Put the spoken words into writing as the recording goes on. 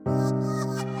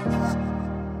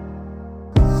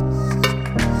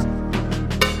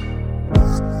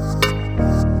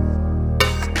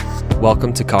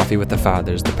Welcome to Coffee with the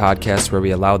Fathers, the podcast where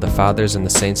we allow the fathers and the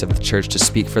saints of the church to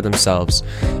speak for themselves.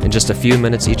 In just a few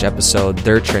minutes each episode,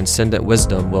 their transcendent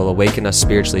wisdom will awaken us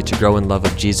spiritually to grow in love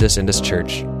of Jesus and His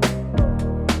church.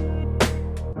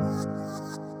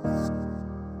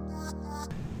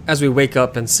 As we wake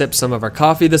up and sip some of our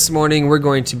coffee this morning, we're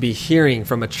going to be hearing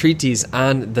from a treatise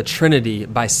on the Trinity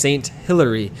by Saint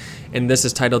Hilary, and this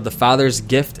is titled The Father's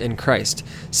Gift in Christ.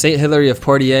 Saint Hilary of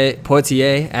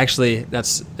Poitiers, actually,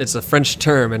 it's a French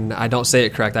term, and I don't say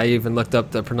it correct. I even looked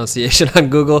up the pronunciation on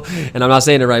Google, and I'm not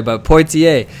saying it right, but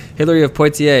Poitiers, Hilary of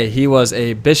Poitiers, he was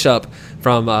a bishop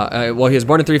from, he was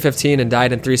born in 315 and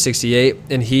died in 368,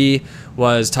 and he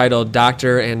was titled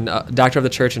Doctor of the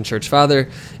Church and Church Father,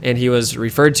 and he was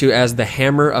referred to as the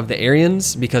Hammer of the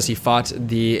Arians because he fought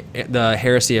the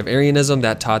heresy of Arianism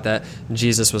that taught that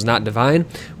Jesus was not divine,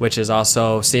 which is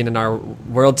also seen in our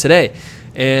world today.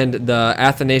 And the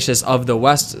Athanasius of the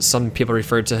West, some people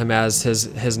refer to him as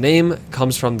his name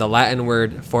comes from the Latin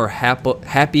word for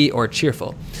happy or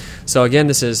cheerful. So again,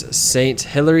 this is Saint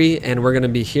Hilary, and we're going to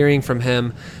be hearing from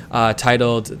him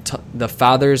titled The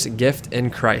Father's Gift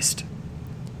in Christ.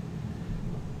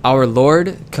 Our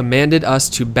Lord commanded us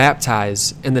to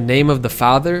baptize in the name of the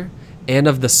Father, and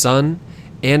of the Son,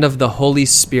 and of the Holy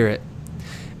Spirit.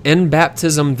 In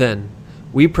baptism, then,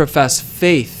 we profess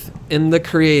faith in the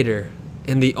Creator,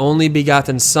 in the only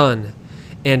begotten Son,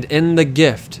 and in the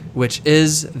gift which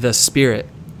is the Spirit.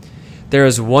 There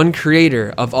is one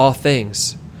Creator of all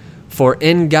things, for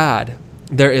in God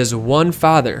there is one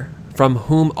Father, from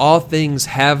whom all things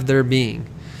have their being,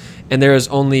 and there is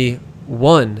only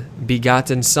one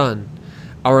begotten Son,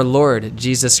 our Lord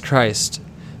Jesus Christ,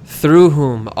 through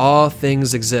whom all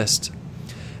things exist.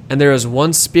 And there is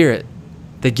one Spirit,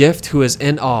 the gift who is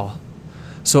in all.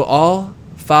 So all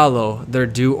follow their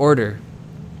due order,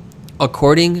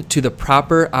 according to the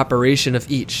proper operation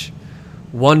of each.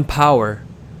 One power,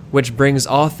 which brings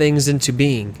all things into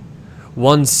being.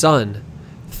 One Son,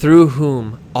 through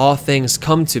whom all things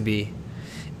come to be.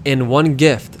 And one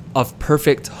gift of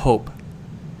perfect hope.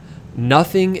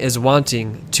 Nothing is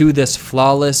wanting to this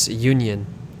flawless union.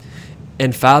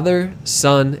 In Father,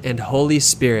 Son, and Holy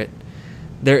Spirit,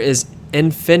 there is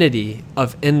infinity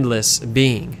of endless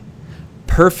being,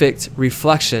 perfect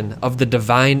reflection of the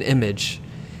divine image,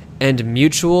 and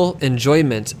mutual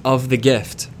enjoyment of the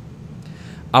gift.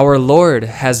 Our Lord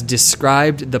has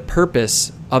described the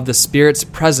purpose of the Spirit's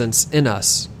presence in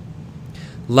us.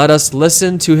 Let us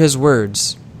listen to His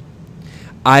words.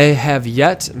 I have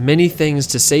yet many things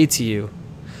to say to you,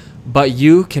 but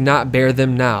you cannot bear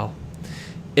them now.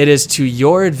 It is to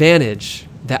your advantage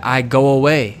that I go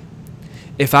away.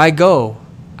 If I go,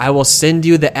 I will send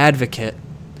you the Advocate,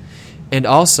 and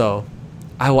also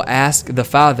I will ask the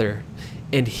Father,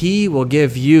 and He will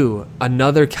give you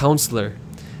another Counselor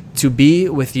to be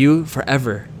with you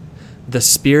forever, the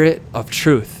Spirit of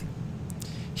truth.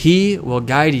 He will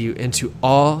guide you into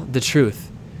all the truth.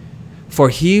 For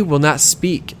He will not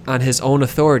speak on His own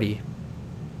authority,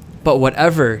 but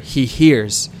whatever He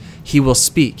hears, He will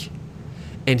speak,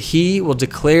 and He will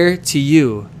declare to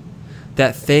you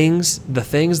the things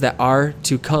that are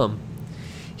to come.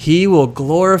 He will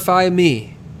glorify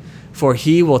Me, for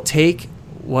He will take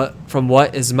from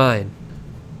what is mine.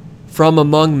 From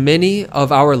among many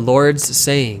of our Lord's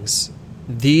sayings,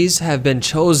 these have been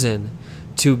chosen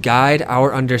to guide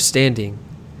our understanding,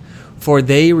 for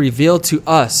they reveal to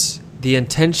us the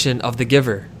intention of the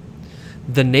giver,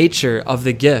 the nature of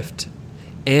the gift,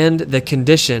 and the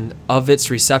condition of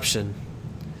its reception.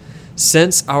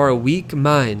 Since our weak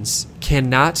minds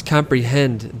cannot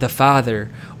comprehend the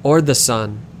Father or the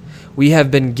Son, we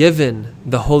have been given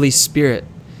the Holy Spirit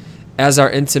as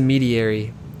our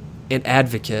intermediary and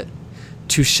advocate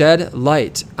to shed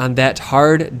light on that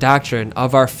hard doctrine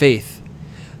of our faith,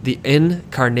 the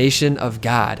incarnation of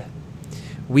God.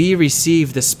 We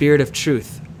receive the Spirit of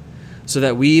truth, so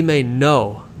that we may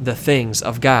know the things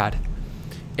of God.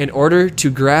 In order to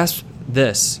grasp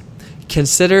this,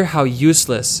 consider how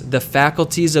useless the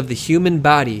faculties of the human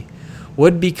body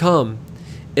would become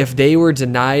if they were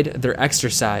denied their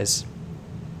exercise.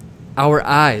 Our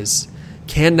eyes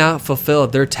cannot fulfill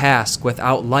their task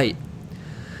without light,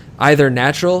 either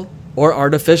natural or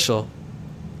artificial.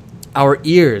 Our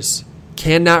ears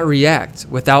cannot react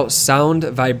without sound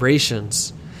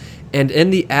vibrations. And in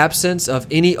the absence of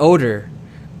any odor,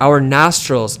 our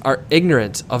nostrils are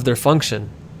ignorant of their function.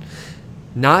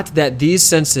 Not that these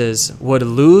senses would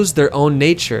lose their own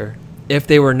nature if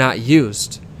they were not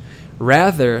used.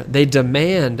 Rather, they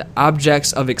demand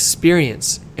objects of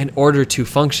experience in order to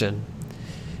function.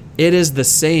 It is the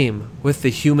same with the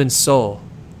human soul.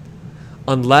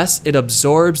 unless it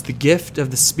absorbs the gift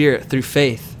of the Spirit through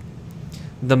faith.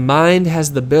 The mind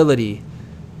has the ability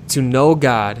to know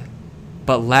God,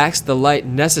 but lacks the light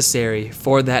necessary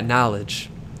for that knowledge.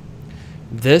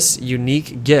 This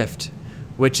unique gift,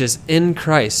 which is in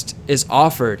Christ, is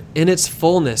offered in its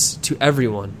fullness to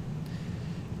everyone.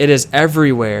 It is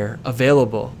everywhere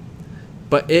available,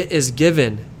 but it is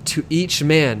given to each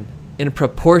man in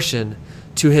proportion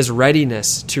to his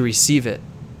readiness to receive it.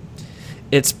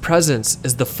 Its presence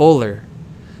is the fuller,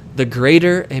 the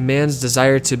greater a man's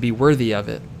desire to be worthy of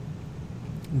it.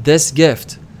 This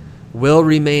gift will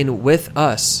remain with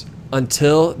us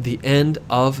until the end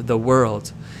of the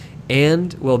world,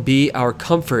 and will be our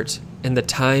comfort in the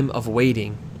time of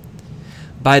waiting.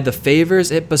 By the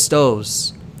favors it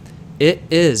bestows, it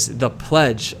is the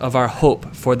pledge of our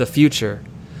hope for the future,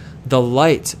 the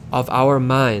light of our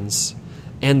minds,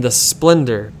 and the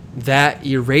splendor that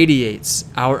irradiates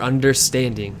our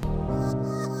understanding.